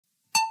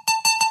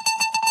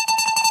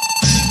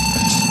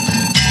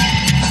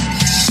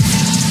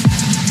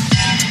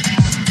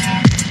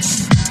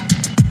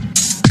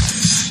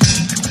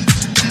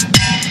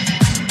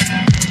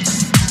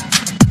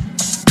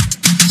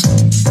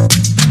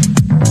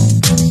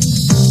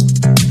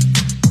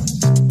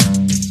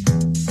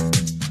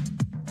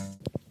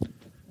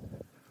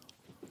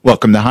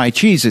Welcome to High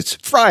Cheese. It's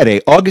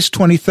Friday, August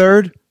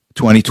 23rd,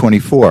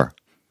 2024.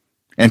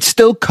 And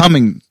still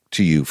coming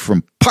to you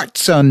from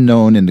parts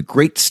unknown in the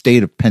great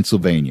state of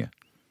Pennsylvania.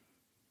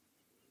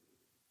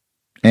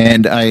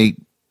 And I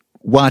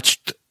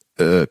watched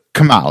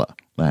Kamala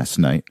last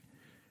night.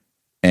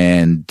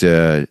 And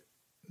to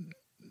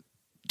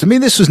me,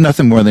 this was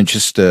nothing more than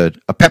just a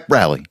pep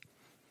rally.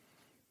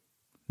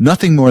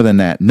 Nothing more than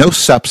that. No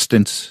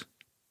substance.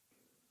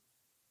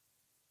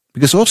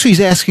 Because all she's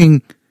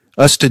asking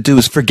us to do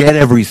is forget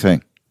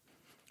everything.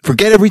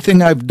 Forget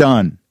everything I've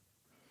done.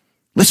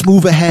 Let's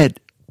move ahead.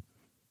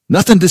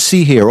 Nothing to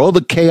see here. All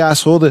the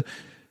chaos, all the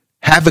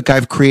havoc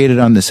I've created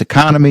on this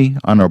economy,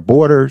 on our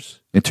borders,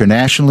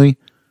 internationally.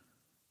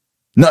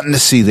 Nothing to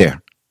see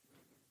there.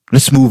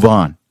 Let's move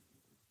on.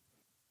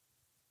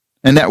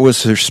 And that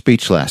was her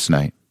speech last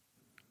night.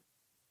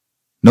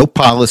 No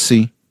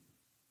policy,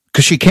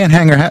 because she can't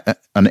hang her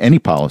hat on any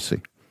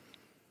policy.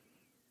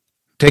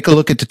 Take a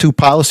look at the two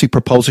policy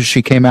proposals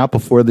she came out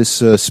before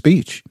this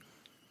speech.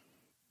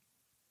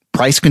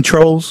 Price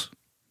controls,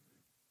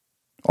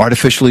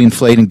 artificially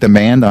inflating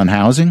demand on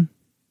housing,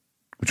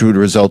 which would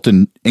result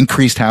in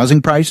increased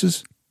housing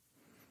prices.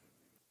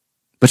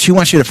 But she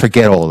wants you to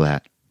forget all of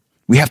that.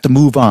 We have to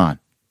move on.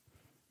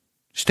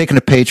 She's taking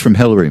a page from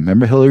Hillary.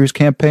 Remember Hillary's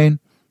campaign?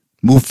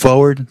 Move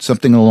forward,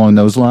 something along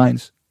those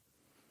lines.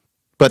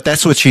 But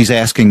that's what she's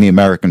asking the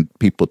American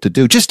people to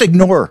do. Just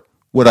ignore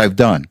what I've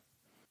done.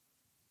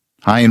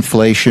 High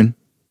inflation,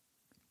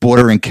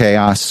 bordering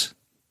chaos,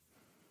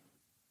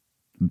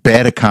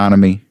 bad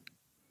economy,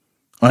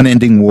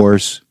 unending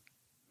wars.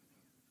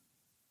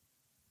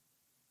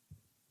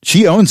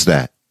 She owns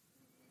that.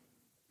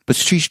 But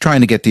she's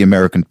trying to get the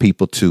American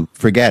people to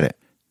forget it.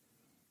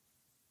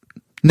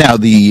 Now,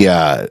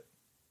 the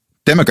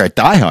Democrat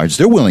diehards,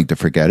 they're willing to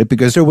forget it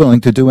because they're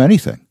willing to do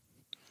anything.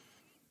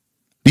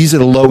 These are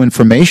the low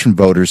information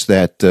voters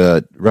that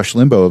Rush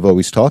Limbaugh have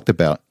always talked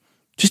about.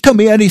 Just tell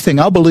me anything,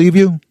 I'll believe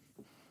you.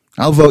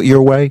 I'll vote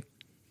your way.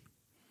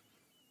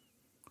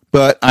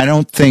 But I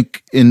don't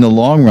think in the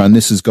long run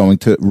this is going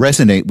to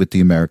resonate with the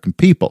American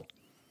people.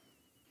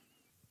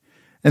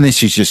 And then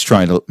she's just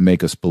trying to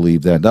make us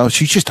believe that, oh,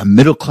 she's just a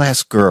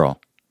middle-class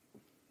girl.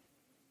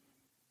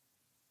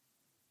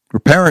 Her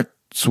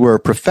parents were a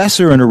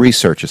professor and a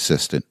research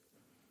assistant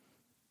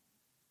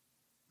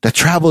that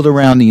traveled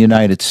around the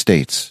United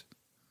States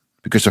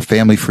because her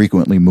family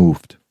frequently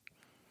moved.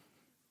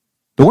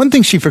 The one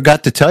thing she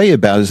forgot to tell you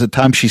about is the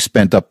time she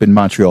spent up in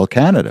Montreal,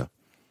 Canada.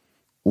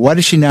 Why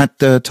did she not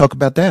talk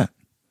about that?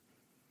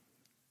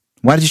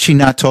 Why did she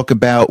not talk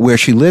about where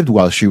she lived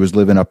while she was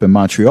living up in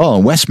Montreal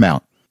in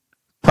Westmount?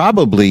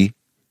 Probably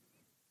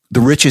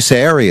the richest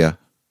area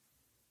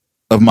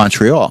of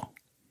Montreal.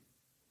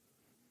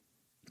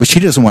 But she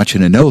doesn't want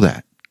you to know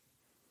that.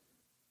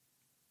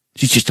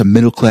 She's just a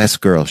middle-class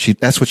girl.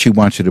 That's what she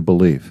wants you to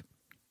believe.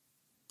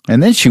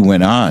 And then she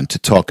went on to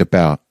talk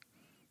about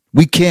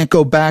we can't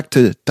go back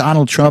to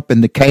Donald Trump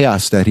and the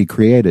chaos that he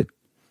created.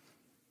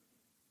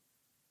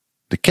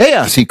 The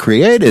chaos he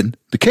created,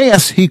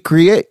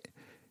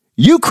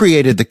 you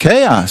created the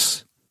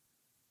chaos.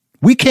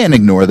 We can't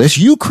ignore this.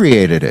 You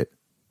created it.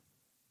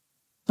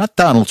 Not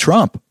Donald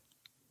Trump.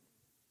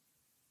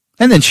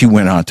 And then she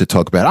went on to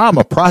talk about, I'm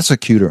a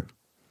prosecutor.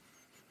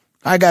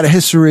 I got a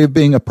history of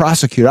being a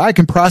prosecutor. I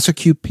can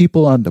prosecute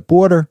people on the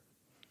border.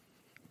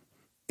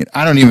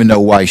 I don't even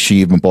know why she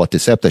even brought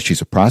this up, that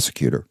she's a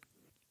prosecutor.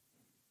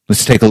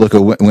 Let's take a look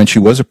at when she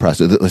was a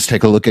prosecutor. Let's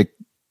take a look at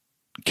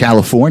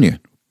California.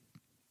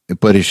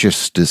 But it's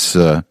just this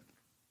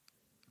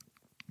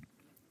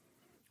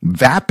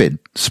vapid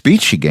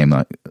speech she gave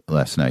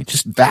last night.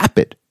 Just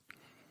vapid.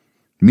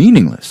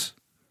 Meaningless.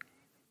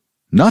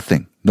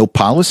 Nothing. No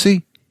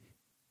policy.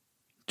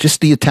 Just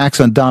the attacks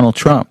on Donald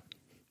Trump.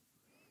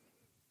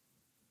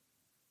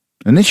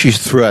 And then she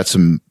threw out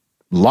some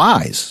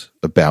lies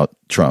about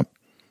Trump.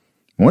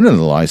 One of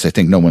the lies I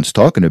think no one's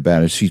talking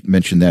about is she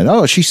mentioned that,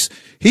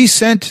 he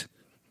sent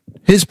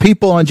his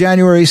people on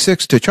January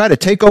 6th to try to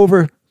take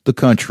over the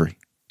country.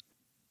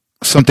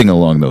 Something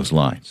along those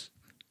lines.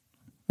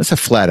 That's a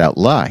flat-out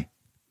lie.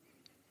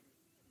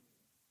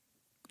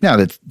 Now,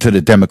 that to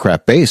the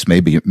Democrat base,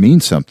 maybe it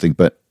means something,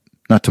 but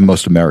not to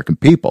most American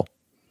people.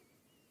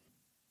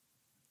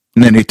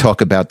 And then they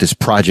talk about this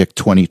Project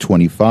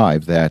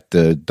 2025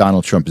 that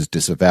Donald Trump has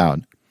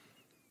disavowed.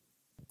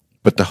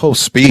 But the whole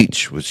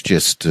speech was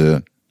just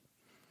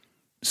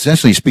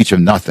essentially a speech of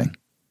nothing.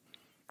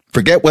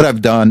 Forget what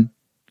I've done.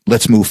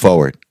 Let's move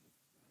forward.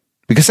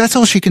 Because that's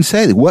all she can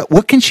say.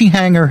 What can she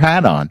hang her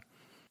hat on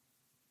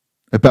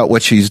about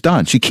what she's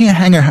done? She can't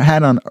hang her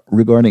hat on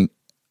regarding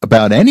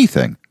about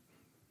anything.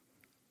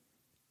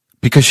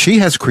 Because she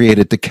has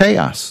created the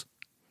chaos.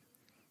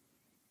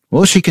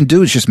 All she can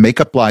do is just make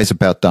up lies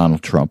about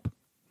Donald Trump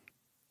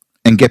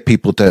and get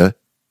people to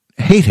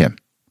hate him.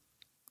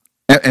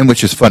 And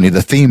which is funny,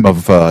 the theme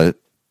of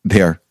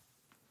their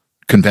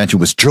convention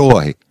was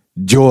joy,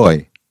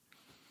 joy.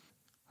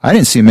 I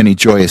didn't see many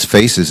joyous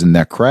faces in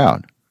that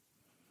crowd.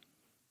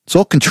 It's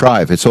all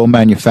contrived. It's all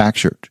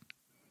manufactured.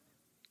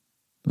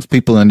 those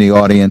people in the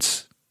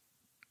audience,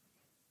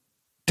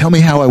 tell me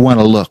how I want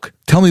to look.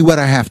 Tell me what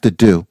I have to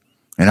do,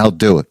 and I'll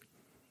do it.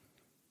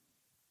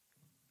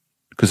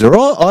 Because they're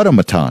all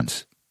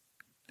automatons.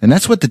 And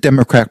that's what the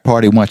Democrat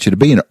Party wants you to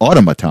be, an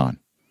automaton.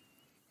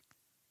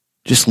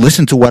 Just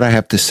listen to what I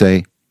have to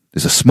say.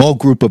 There's a small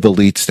group of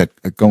elites that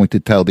are going to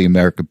tell the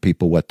American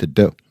people what to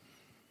do.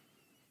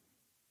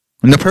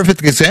 And the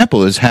perfect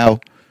example is how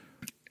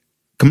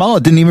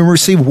Kamala didn't even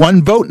receive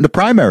one vote in the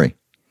primary.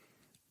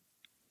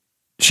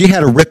 She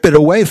had to rip it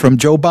away from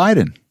Joe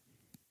Biden.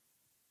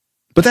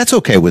 But that's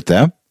okay with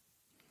them,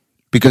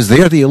 because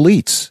they're the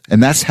elites,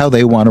 and that's how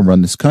they want to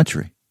run this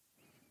country.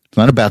 It's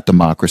not about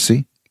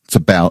democracy. It's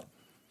about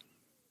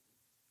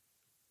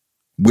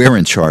we're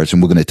in charge,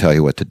 and we're going to tell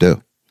you what to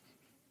do.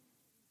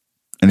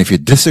 And if you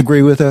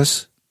disagree with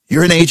us,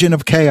 you're an agent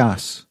of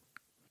chaos.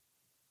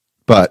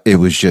 But it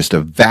was just a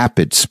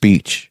vapid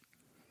speech.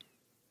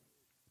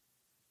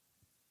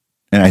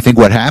 And I think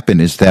what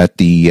happened is that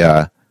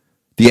the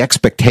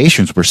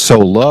expectations were so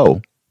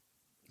low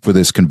for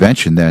this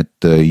convention that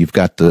you've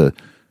got the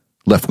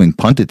left-wing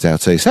pundits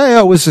out saying, hey,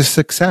 it was a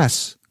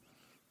success.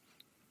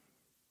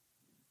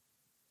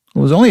 It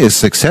was only a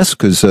success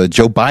because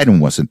Joe Biden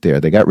wasn't there.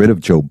 They got rid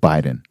of Joe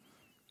Biden.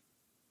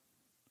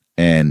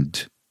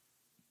 And,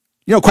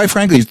 you know, quite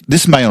frankly,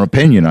 this is my own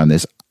opinion on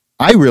this.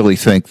 I really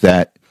think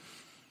that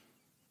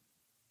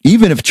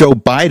even if Joe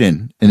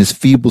Biden, in his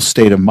feeble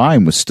state of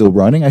mind, was still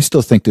running, I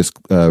still think this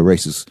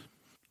race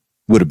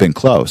would have been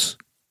close.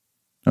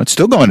 Now, it's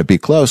still going to be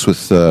close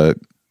with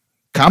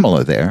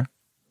Kamala there.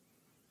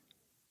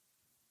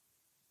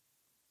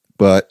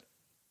 But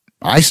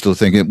I still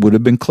think it would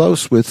have been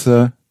close with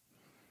Joe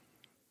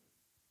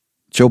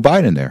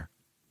Biden there.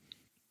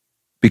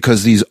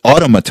 Because these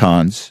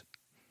automatons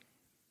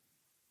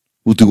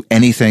will do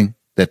anything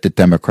that the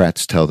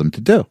Democrats tell them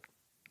to do.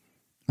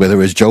 Whether it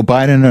was Joe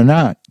Biden or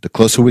not, the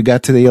closer we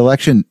got to the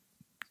election,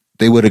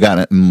 they would have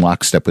gotten it in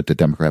lockstep with the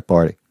Democrat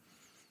Party.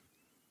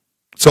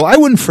 So I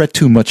wouldn't fret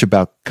too much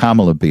about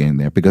Kamala being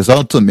there, because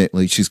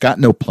ultimately she's got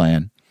no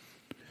plan.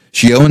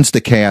 She owns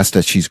the chaos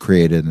that she's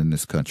created in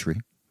this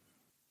country.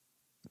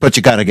 But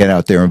you got to get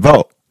out there and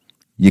vote.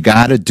 You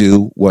got to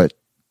do what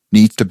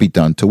needs to be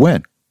done to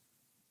win.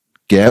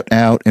 Get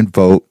out and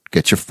vote.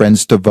 Get your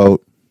friends to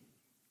vote.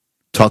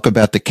 Talk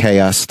about the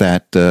chaos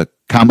that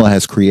Kamala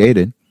has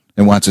created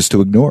and wants us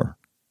to ignore.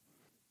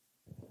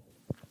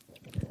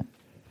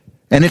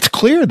 And it's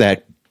clear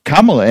that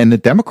Kamala and the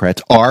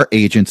Democrats are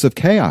agents of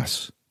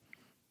chaos.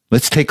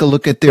 Let's take a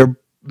look at their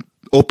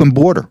open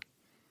border.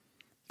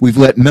 We've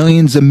let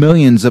millions and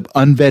millions of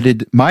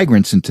unvetted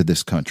migrants into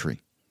this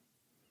country.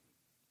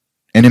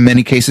 And in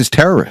many cases,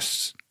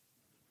 terrorists.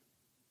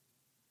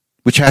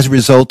 Which has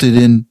resulted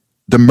in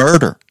the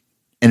murder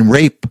and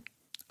rape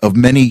of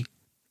many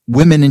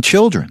women and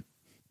children.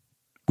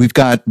 We've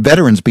got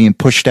veterans being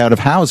pushed out of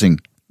housing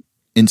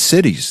in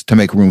cities to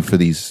make room for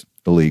these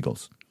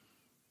illegals.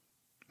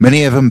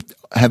 Many of them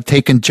have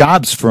taken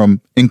jobs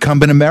from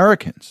incumbent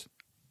Americans.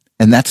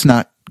 And that's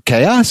not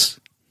chaos.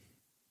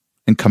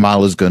 And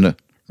Kamala's going to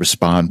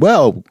respond,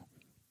 well,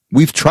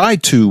 we've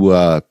tried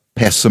to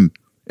pass some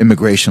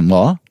immigration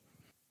law,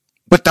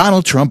 but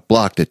Donald Trump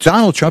blocked it.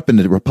 Donald Trump and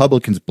the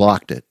Republicans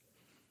blocked it.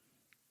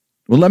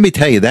 Well, let me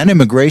tell you, that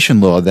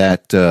immigration law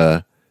that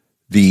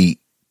the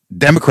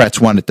Democrats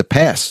wanted to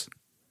pass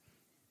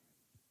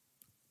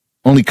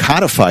only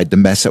codified the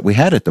mess that we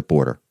had at the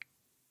border.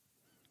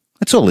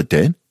 That's all it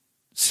did.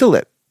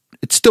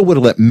 It still would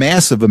have let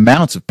massive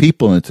amounts of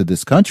people into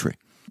this country,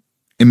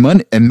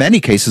 in many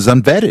cases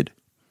unvetted.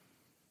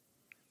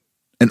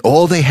 And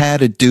all they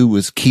had to do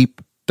was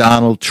keep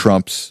Donald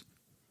Trump's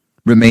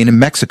Remain in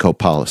Mexico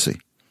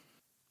policy.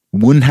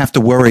 We wouldn't have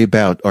to worry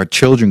about our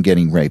children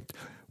getting raped.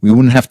 We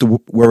wouldn't have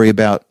to worry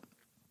about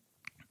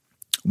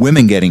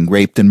women getting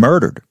raped and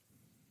murdered.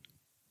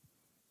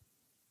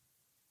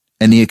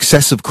 And the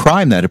excessive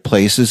crime that it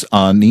places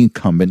on the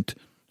incumbent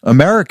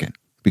American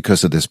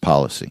because of this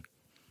policy.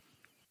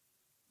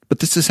 But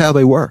this is how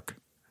they work.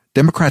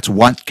 Democrats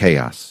want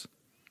chaos.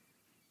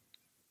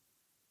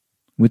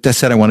 With that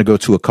said, I want to go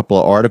to a couple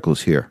of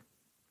articles here.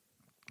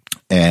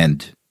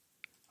 And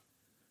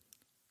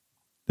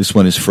this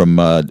one is from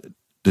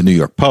the New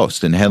York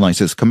Post. And the headline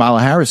says,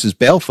 Kamala Harris's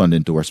bail fund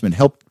endorsement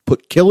helped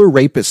put killer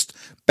rapists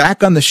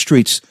back on the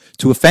streets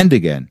to offend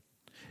again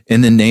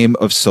in the name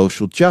of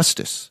social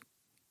justice.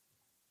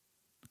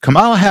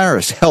 Kamala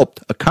Harris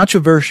helped a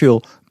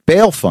controversial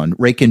bail fund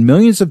rake in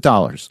millions of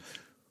dollars,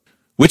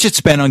 which it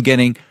spent on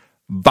getting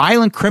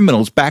violent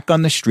criminals back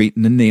on the street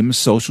in the name of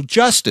social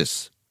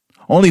justice,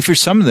 only for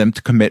some of them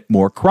to commit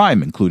more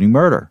crime, including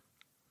murder.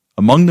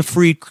 Among the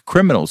freed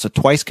criminals, a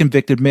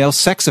twice-convicted male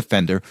sex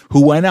offender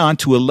who went on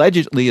to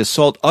allegedly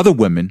assault other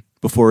women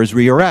before his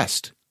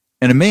rearrest,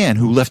 and a man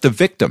who left a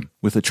victim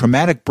with a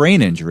traumatic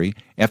brain injury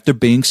after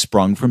being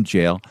sprung from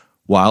jail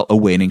while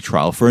awaiting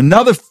trial for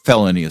another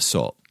felony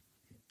assault.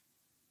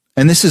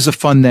 And this is a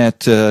fund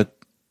that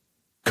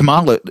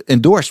Kamala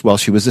endorsed while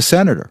she was a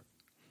senator.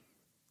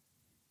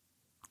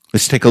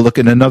 Let's take a look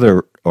at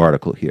another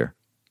article here.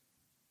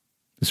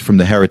 It's from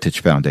the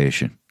Heritage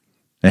Foundation.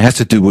 It has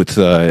to do with,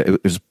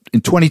 it was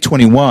in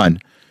 2021,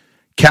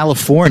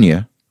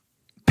 California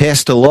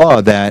passed a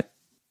law that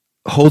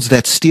holds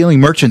that stealing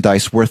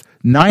merchandise worth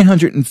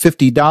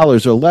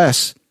 $950 or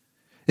less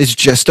is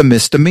just a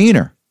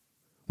misdemeanor,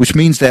 which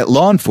means that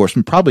law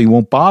enforcement probably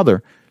won't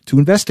bother to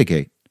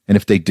investigate. And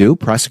if they do,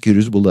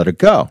 prosecutors will let it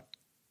go.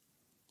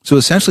 So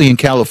essentially in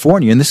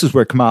California, and this is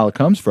where Kamala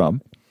comes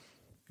from,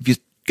 if you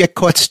get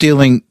caught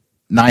stealing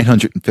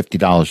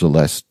 $950 or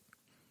less,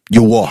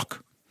 you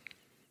walk.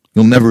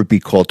 You'll never be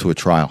called to a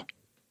trial.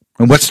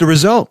 And what's the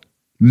result?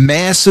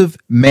 Massive,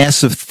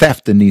 massive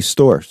theft in these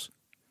stores.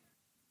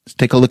 Let's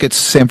take a look at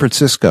San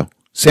Francisco.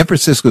 San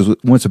Francisco was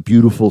once a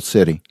beautiful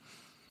city.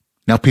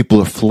 Now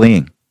people are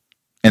fleeing.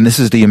 And this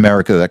is the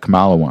America that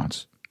Kamala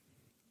wants.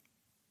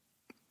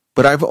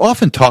 But I've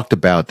often talked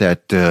about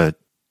that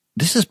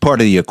this is part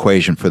of the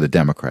equation for the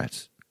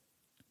Democrats.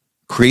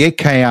 Create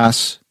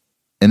chaos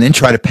and then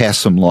try to pass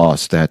some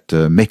laws that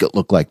make it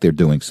look like they're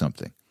doing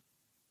something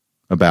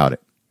about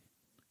it.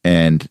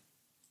 And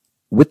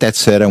with that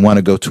said, I want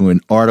to go to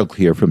an article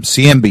here from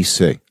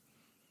CNBC.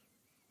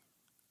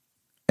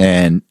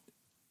 And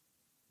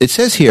it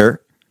says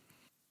here,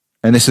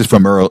 and this is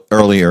from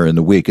earlier in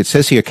the week, it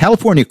says here,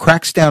 California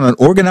cracks down on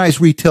organized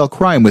retail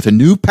crime with a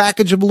new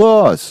package of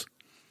laws.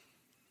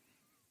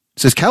 It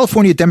says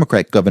California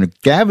Democrat Governor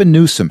Gavin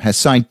Newsom has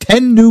signed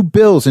 10 new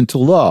bills into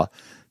law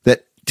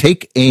that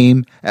take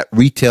aim at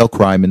retail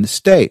crime in the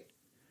state.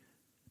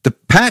 The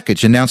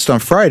package announced on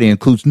Friday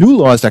includes new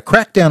laws that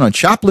crack down on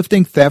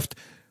shoplifting, theft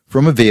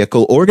from a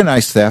vehicle,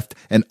 organized theft,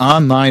 and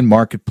online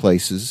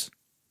marketplaces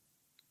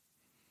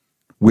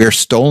where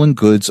stolen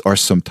goods are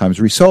sometimes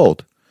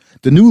resold.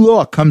 The new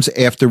law comes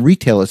after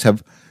retailers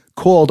have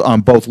called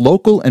on both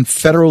local and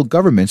federal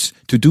governments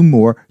to do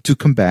more to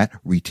combat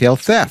retail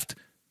theft,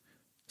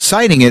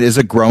 citing it as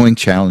a growing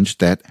challenge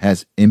that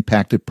has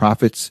impacted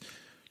profits,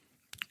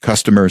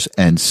 customers,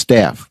 and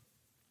staff.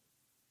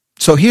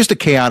 So here's the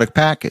chaotic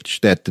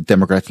package that the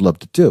Democrats love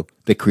to do.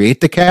 They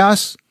create the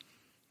chaos,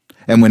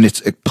 and when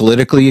it's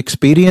politically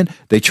expedient,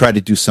 they try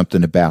to do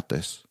something about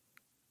this.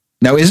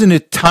 Now, isn't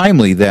it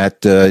timely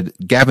that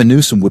Gavin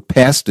Newsom would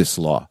pass this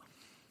law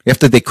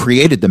after they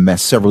created the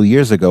mess several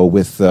years ago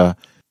with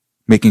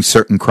making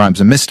certain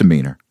crimes a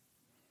misdemeanor?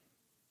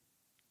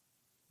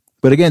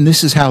 But again,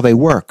 this is how they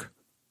work.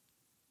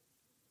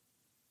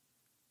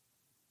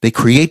 They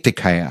create the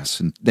chaos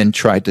and then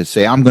try to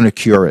say, I'm going to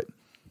cure it.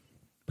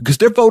 Because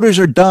their voters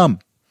are dumb.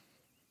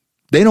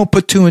 They don't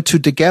put two and two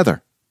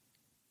together.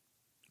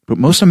 But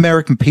most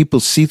American people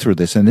see through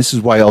this, and this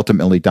is why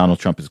ultimately Donald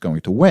Trump is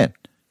going to win.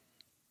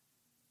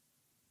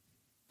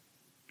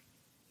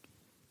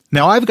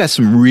 Now, I've got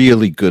some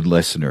really good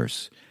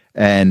listeners,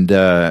 and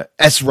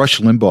as Rush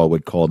Limbaugh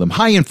would call them,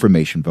 high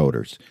information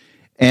voters.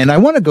 And I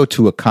want to go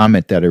to a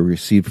comment that I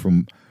received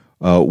from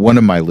one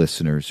of my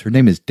listeners. Her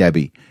name is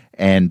Debbie,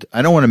 and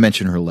I don't want to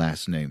mention her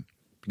last name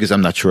because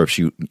I'm not sure if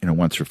she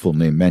wants her full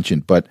name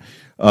mentioned. But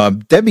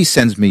Debbie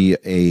sends me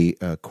a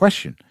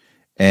question,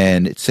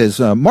 and it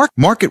says,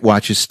 Market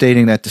Watch is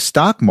stating that the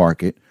stock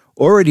market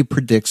already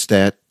predicts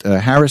that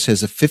Harris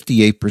has a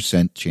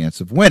 58%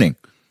 chance of winning.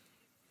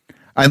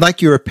 I'd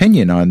like your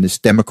opinion on this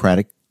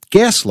Democratic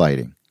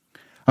gaslighting.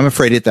 I'm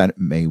afraid that it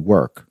may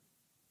work.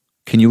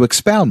 Can you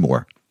expound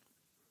more?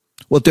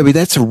 Well, Debbie,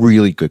 that's a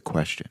really good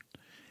question.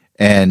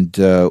 And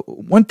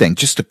one thing,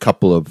 just a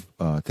couple of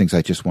things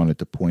I just wanted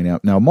to point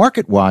out. Now,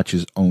 Market Watch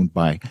is owned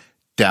by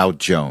Dow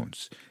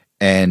Jones.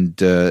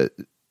 And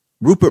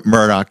Rupert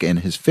Murdoch and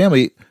his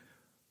family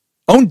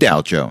own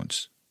Dow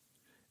Jones.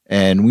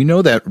 And we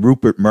know that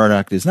Rupert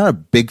Murdoch is not a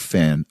big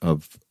fan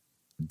of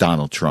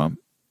Donald Trump.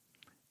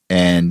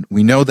 And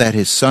we know that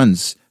his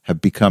sons have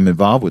become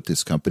involved with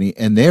this company,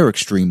 and they're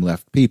extreme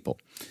left people.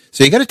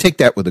 So you got to take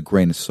that with a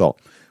grain of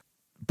salt.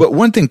 But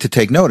one thing to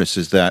take notice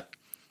is that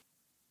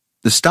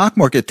the stock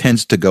market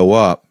tends to go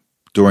up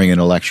during an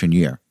election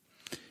year.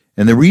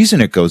 And the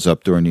reason it goes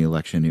up during the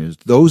election year is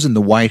those in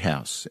the White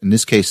House, in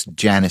this case,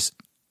 Janet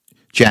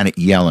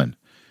Yellen,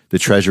 the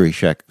Treasury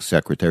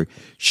Secretary,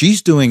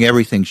 she's doing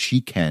everything she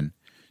can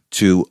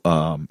to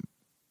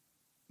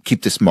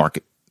keep this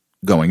market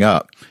going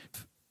up.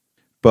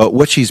 But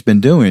what she's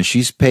been doing is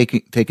she's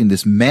taking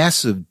this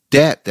massive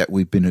debt that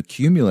we've been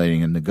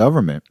accumulating in the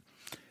government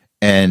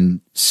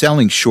and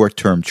selling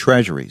short-term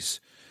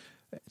treasuries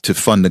to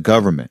fund the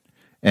government.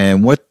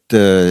 And what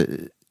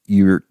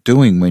you're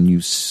doing when you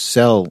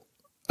sell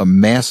a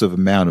massive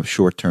amount of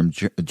short-term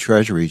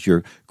treasuries,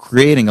 you're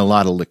creating a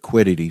lot of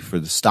liquidity for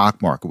the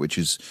stock market, which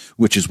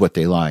is what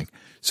they like.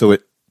 So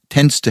it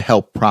tends to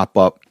help prop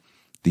up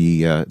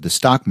the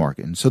stock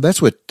market. And so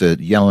that's what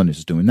Yellen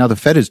is doing. Now the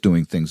Fed is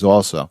doing things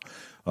also.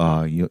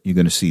 You're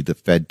going to see the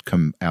Fed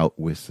come out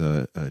with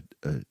a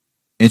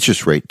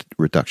interest rate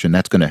reduction.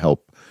 That's going to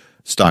help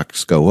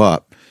stocks go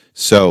up.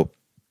 So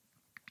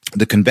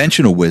the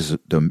conventional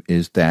wisdom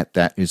is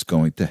that is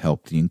going to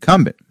help the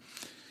incumbent.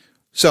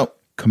 So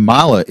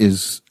Kamala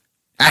is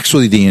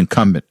actually the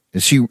incumbent.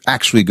 Is she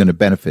actually going to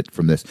benefit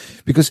from this?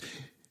 Because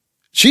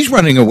she's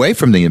running away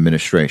from the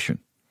administration.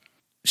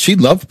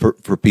 she'd love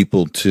for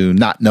people to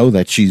not know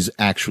that she's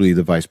actually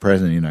the vice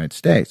president of the United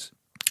States.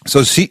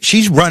 So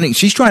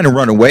she's trying to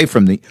run away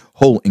from the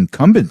whole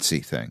incumbency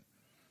thing.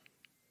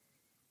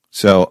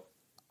 So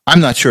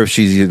I'm not sure if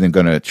she's even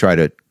going to try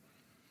to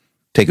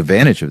take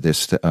advantage of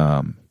this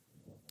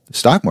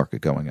stock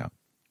market going up.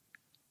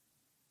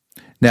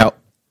 Now,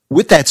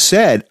 with that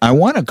said, I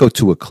want to go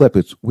to a clip.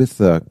 It's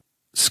with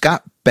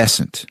Scott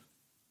Bessent.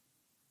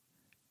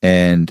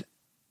 And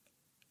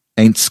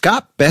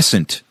Scott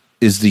Bessent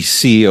is the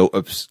CEO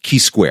of Key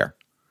Square.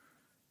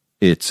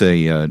 It's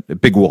a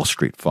big Wall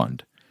Street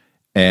fund.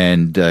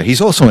 And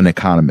he's also an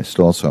economist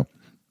also.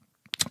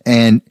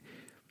 And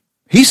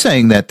he's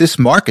saying that this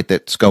market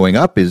that's going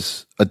up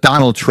is a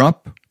Donald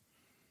Trump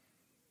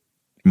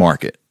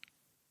market.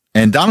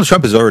 And Donald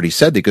Trump has already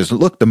said that, because,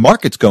 look, the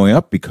market's going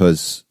up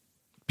because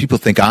people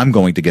think I'm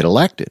going to get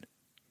elected.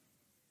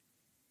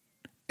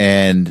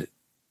 And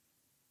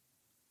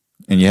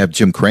you have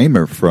Jim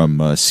Cramer from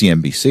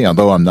CNBC,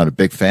 although I'm not a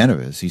big fan of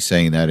his. He's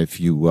saying that if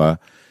you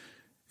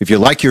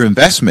like your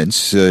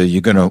investments,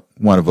 you're going to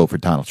want to vote for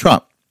Donald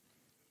Trump.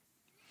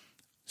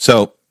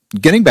 So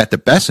getting back to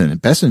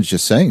Bessent's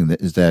just saying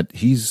that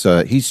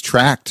he's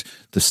tracked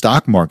the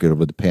stock market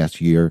over the past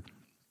year,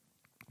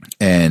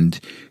 and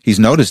he's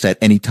noticed that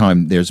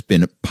anytime there's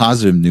been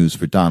positive news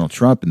for Donald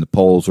Trump in the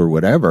polls or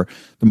whatever,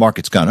 the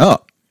market's gone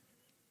up.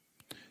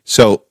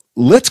 So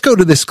let's go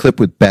to this clip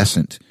with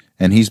Bessent,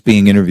 and he's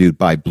being interviewed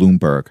by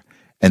Bloomberg,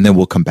 and then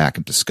we'll come back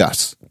and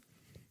discuss.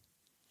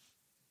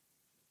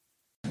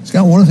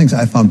 Scott, one of the things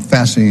I found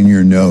fascinating in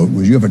your note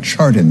was you have a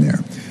chart in there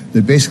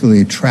that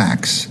basically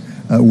tracks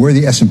where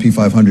the S&P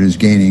 500 is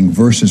gaining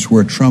versus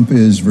where Trump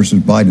is versus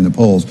Biden in the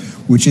polls,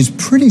 which is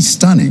pretty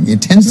stunning.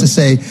 It tends to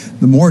say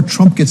the more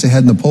Trump gets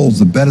ahead in the polls,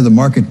 the better the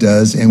market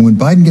does. And when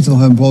Biden gets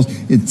ahead in the polls,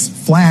 it's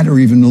flat or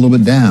even a little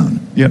bit down.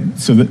 Yep,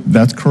 so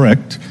that's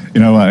correct. You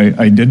know,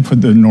 I did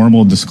put the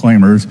normal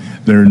disclaimers.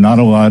 There are not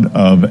a lot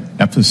of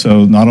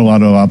episodes, not a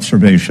lot of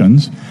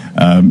observations.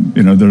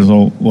 There's a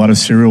lot of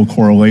serial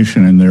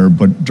correlation in there,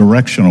 but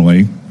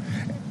directionally,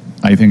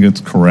 I think it's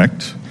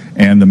correct.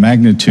 And the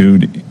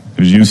magnitude,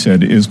 as you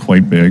said, is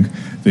quite big.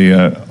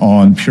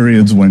 On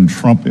periods when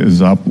Trump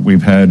is up,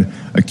 we've had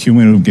a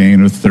cumulative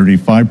gain of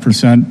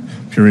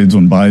 35%. Periods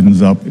when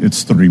Biden's up,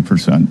 it's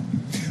 3%.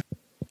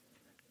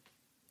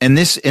 And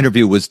this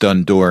interview was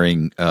done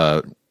during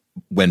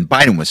when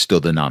Biden was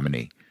still the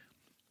nominee.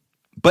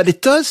 But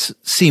it does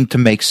seem to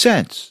make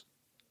sense.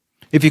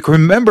 If you can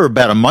remember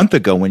about a month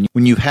ago when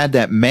you had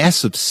that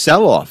massive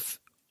sell-off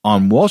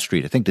on Wall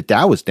Street, I think the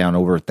Dow was down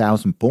over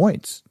 1,000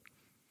 points.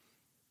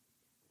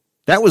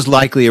 That was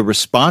likely a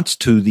response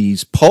to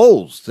these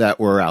polls that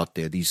were out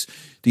there, these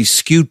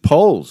skewed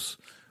polls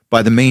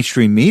by the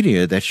mainstream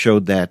media that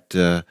showed that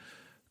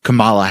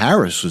Kamala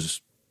Harris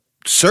was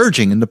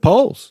surging in the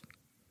polls.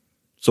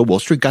 So Wall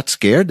Street got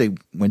scared. They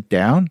went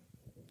down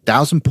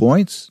 1,000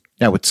 points.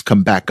 Now it's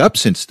come back up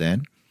since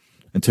then.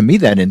 And to me,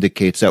 that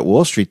indicates that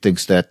Wall Street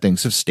thinks that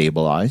things have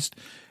stabilized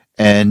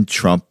and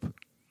Trump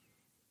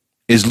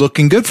is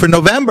looking good for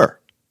November.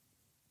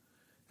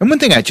 And one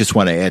thing I just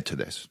want to add to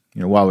this,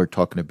 while we're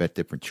talking about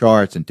different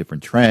charts and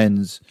different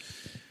trends,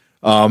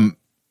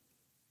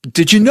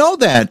 did you know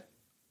that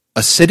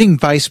a sitting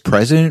vice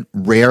president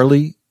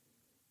rarely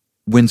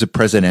wins a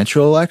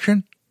presidential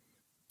election?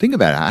 Think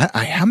about it.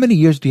 How many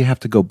years do you have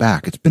to go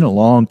back? It's been a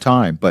long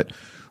time, but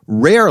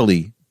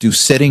rarely do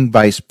sitting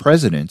vice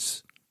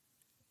presidents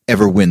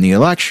ever win the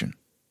election.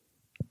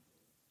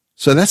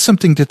 So that's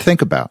something to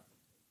think about.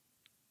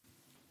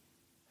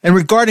 And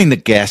regarding the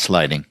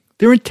gaslighting,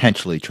 they're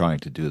intentionally trying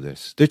to do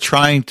this. They're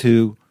trying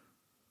to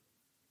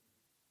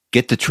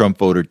get the Trump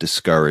voter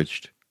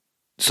discouraged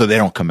so they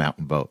don't come out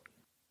and vote.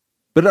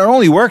 But it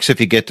only works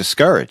if you get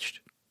discouraged.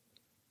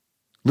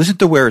 Listen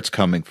to where it's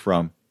coming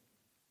from.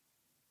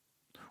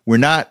 We're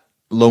not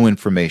low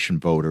information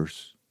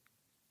voters.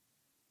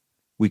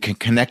 We can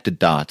connect the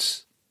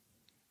dots.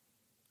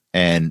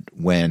 And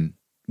when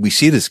we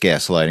see this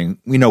gaslighting,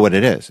 we know what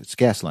it is. It's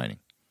gaslighting.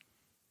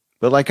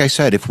 But like I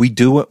said, if we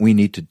do what we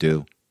need to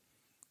do,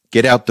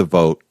 get out the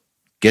vote,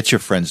 get your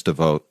friends to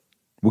vote,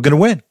 we're going to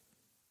win.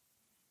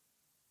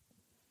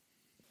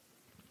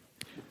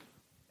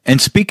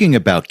 And speaking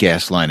about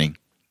gaslighting,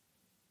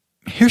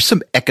 here's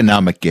some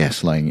economic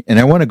gaslighting. And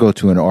I want to go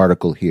to an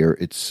article here.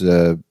 It's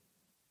from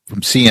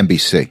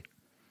CNBC.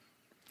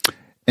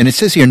 And it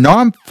says here,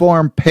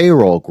 non-farm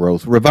payroll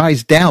growth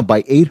revised down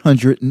by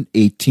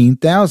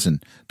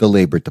 818,000, the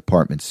Labor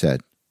Department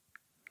said.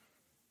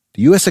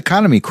 The U.S.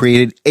 economy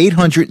created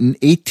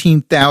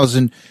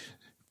 818,000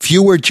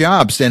 fewer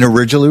jobs than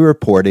originally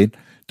reported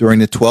during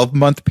the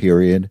 12-month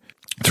period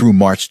through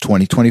March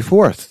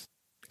 2024.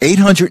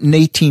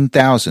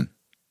 818,000.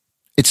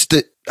 It's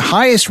the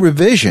highest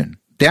revision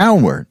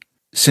downward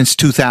since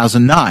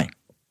 2009.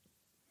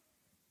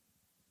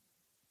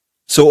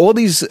 So all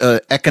these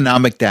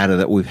economic data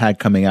that we've had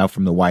coming out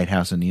from the White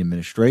House and the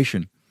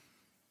administration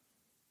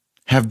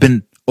have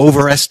been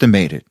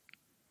overestimated.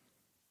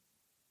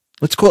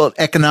 Let's call it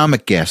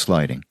economic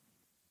gaslighting.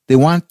 They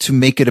want to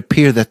make it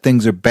appear that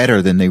things are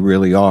better than they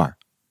really are.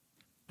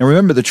 Now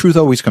remember, the truth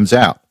always comes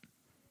out.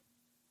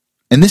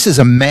 And this is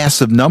a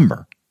massive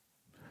number.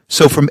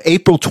 So from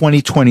April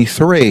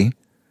 2023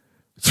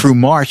 through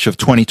March of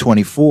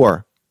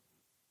 2024,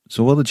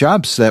 so all the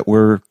jobs that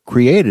were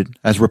created,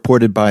 as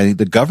reported by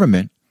the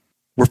government,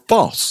 were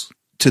false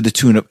to the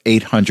tune of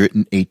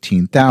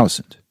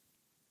 818,000.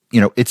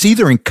 It's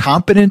either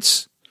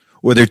incompetence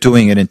or they're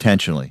doing it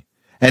intentionally.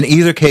 And in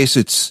either case,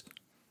 it's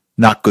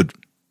not good. It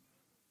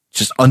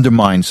just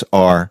undermines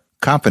our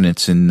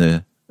confidence in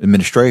the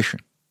administration.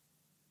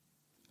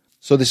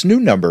 So this new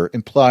number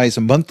implies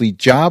a monthly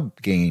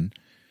job gain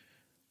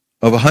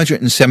of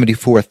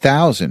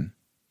 174,000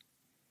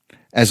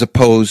 as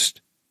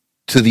opposed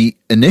to the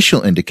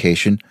initial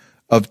indication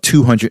of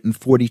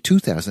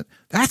 242,000.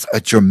 That's a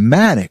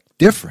dramatic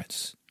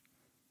difference.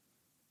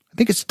 I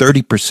think it's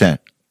 30%.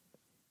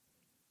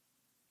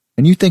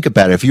 And you think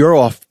about it, if you're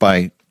off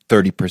by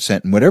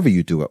 30% in whatever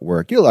you do at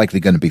work, you're likely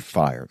going to be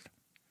fired.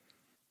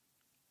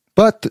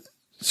 But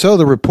so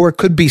the report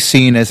could be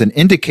seen as an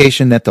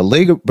indication that the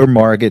labor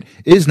market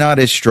is not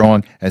as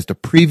strong as the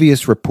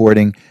previous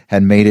reporting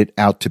had made it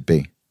out to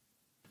be.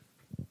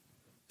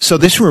 So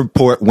this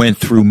report went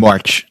through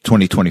March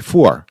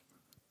 2024.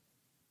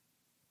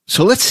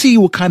 So let's see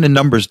what kind of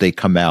numbers they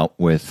come out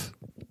with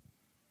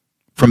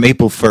from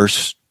April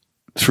 1st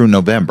through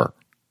November.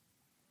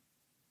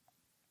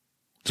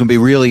 It's going to be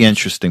really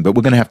interesting, but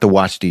we're going to have to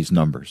watch these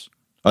numbers.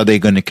 Are they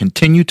going to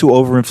continue to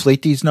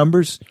overinflate these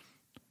numbers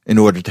in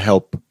order to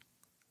help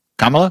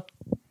Kamala?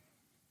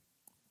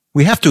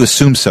 We have to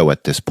assume so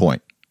at this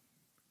point.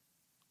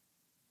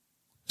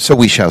 So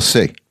we shall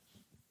see.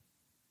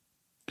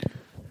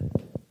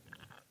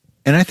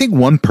 And I think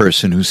one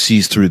person who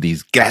sees through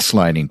these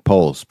gaslighting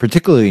polls,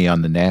 particularly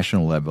on the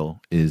national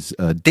level, is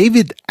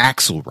David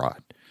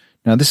Axelrod.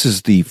 Now, this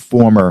is the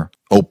former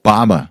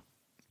Obama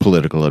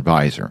political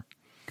advisor.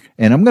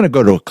 And I'm going to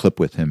go to a clip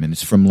with him, and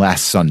it's from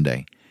last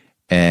Sunday.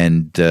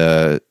 And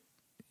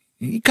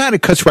he kind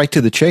of cuts right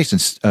to the chase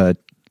and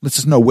lets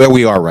us know where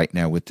we are right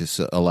now with this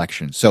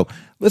election. So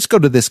let's go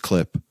to this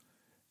clip,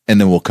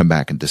 and then we'll come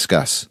back and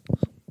discuss.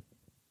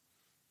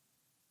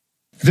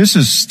 This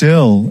is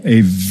still a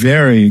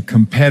very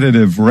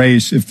competitive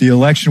race. If the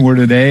election were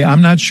today,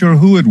 I'm not sure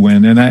who would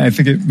win. And I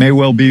think it may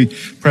well be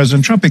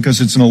President Trump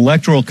because it's an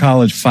electoral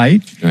college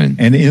fight. Right.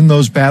 And in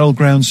those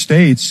battleground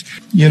states,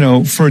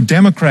 for a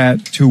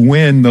Democrat to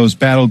win those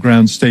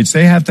battleground states,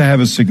 they have to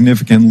have a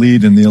significant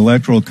lead in the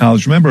electoral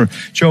college. Remember,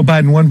 Joe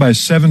Biden won by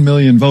 7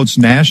 million votes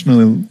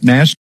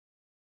nationally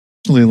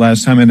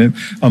last time, and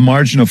a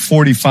margin of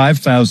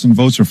 45,000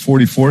 votes or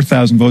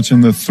 44,000 votes in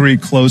the three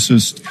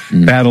closest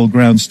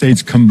battleground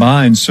states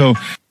combined. So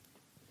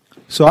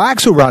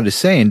Axelrod is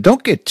saying,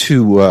 don't get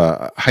too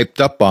hyped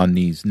up on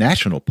these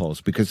national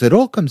polls because it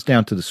all comes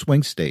down to the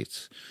swing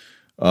states.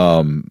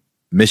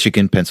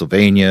 Michigan,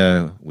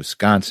 Pennsylvania,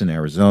 Wisconsin,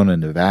 Arizona,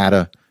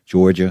 Nevada,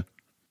 Georgia.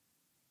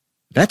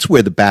 That's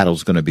where the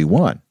battle's going to be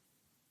won.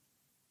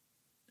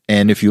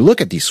 And if you look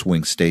at these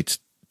swing states,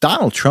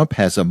 Donald Trump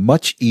has a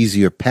much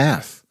easier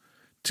path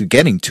to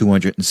getting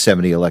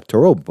 270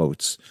 electoral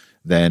votes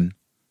than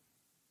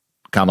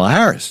Kamala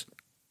Harris.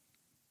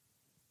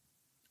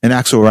 And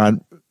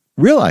Axelrod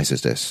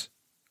realizes this.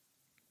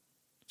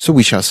 So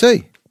we shall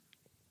see.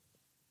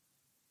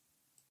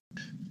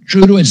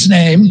 True to its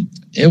name,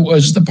 it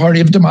was the Party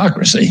of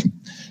Democracy.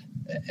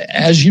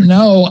 As you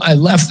know, I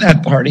left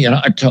that party in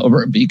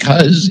October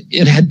because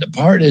it had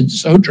departed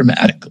so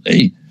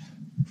dramatically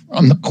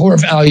from the core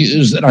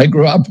values that I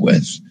grew up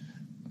with.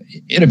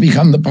 It had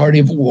become the party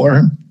of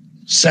war,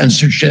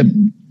 censorship,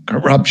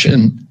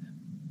 corruption,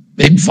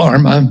 big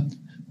pharma,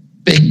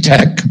 big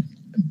tech,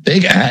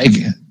 big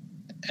ag,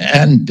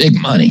 and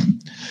big money.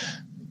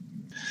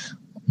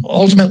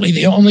 Ultimately,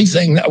 the only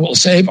thing that will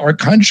save our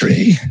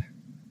country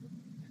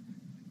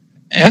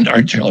and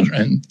our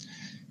children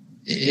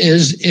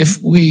is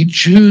if we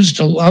choose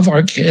to love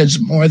our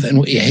kids more than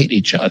we hate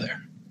each other.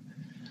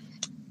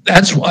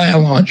 That's why I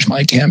launched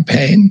my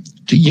campaign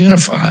to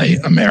unify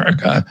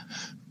America.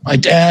 My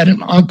dad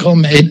and uncle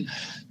made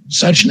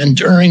such an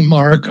enduring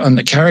mark on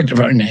the character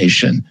of our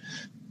nation,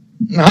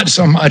 not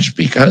so much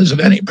because of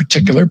any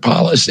particular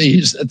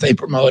policies that they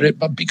promoted,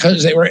 but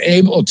because they were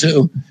able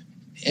to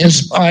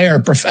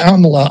inspire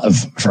profound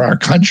love for our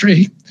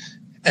country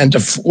and to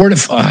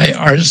fortify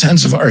our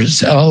sense of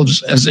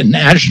ourselves as a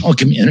national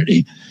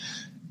community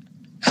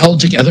held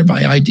together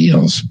by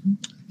ideals.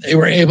 They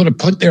were able to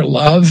put their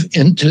love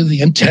into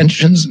the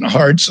intentions and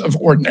hearts of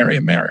ordinary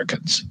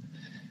Americans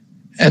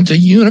and to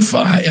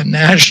unify a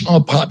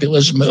national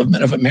populist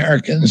movement of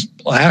Americans,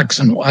 blacks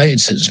and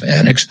whites,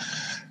 Hispanics,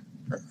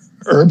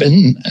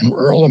 urban and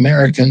rural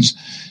Americans.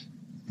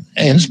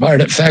 They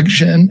inspired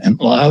affection and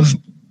love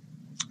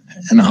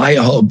and high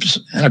hopes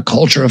and a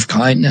culture of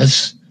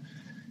kindness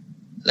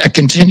that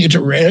continue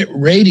to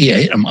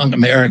radiate among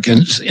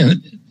Americans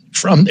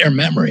from their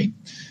memory.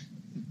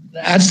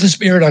 That's the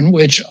spirit on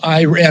which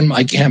I ran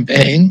my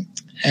campaign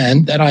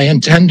and that I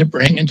intend to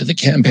bring into the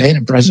campaign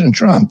of President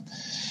Trump.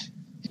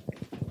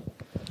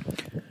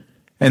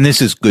 And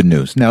this is good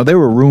news. Now, there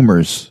were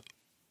rumors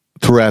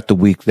throughout the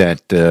week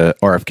that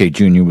RFK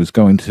Jr. was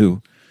going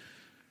to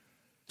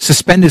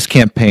suspend his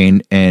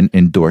campaign and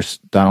endorse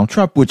Donald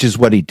Trump, which is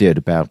what he did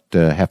about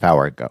a half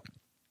hour ago.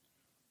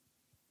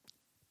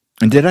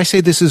 And did I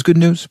say this is good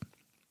news?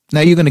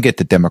 Now you're going to get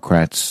the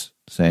Democrats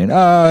saying,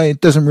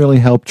 it doesn't really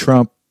help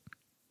Trump.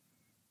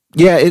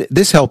 Yeah,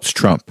 this helps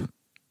Trump.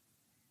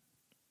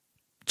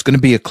 It's going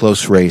to be a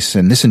close race,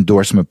 and this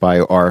endorsement by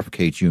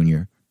RFK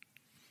Jr.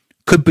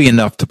 could be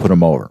enough to put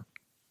him over.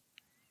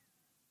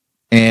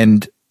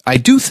 And I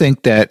do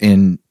think that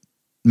in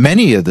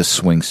many of the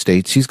swing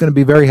states, he's going to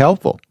be very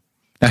helpful.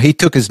 Now, he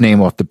took his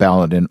name off the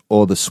ballot in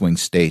all the swing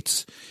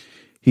states.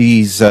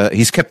 He's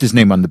kept his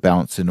name on the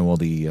ballot in all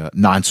the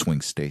non-swing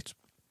states.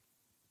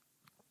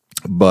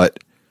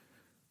 But,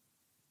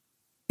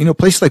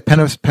 places like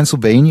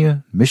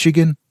Pennsylvania,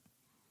 Michigan,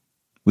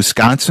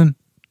 Wisconsin,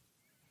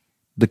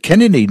 the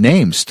Kennedy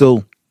name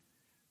still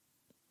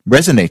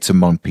resonates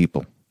among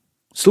people,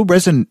 still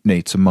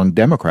resonates among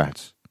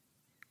Democrats.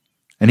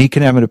 And he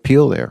can have an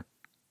appeal there.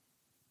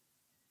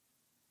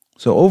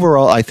 So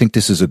overall, I think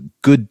this is a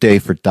good day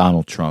for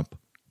Donald Trump.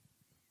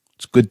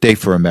 It's a good day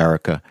for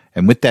America.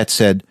 And with that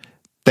said,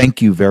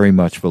 thank you very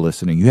much for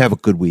listening. You have a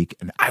good week,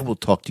 and I will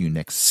talk to you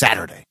next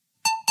Saturday.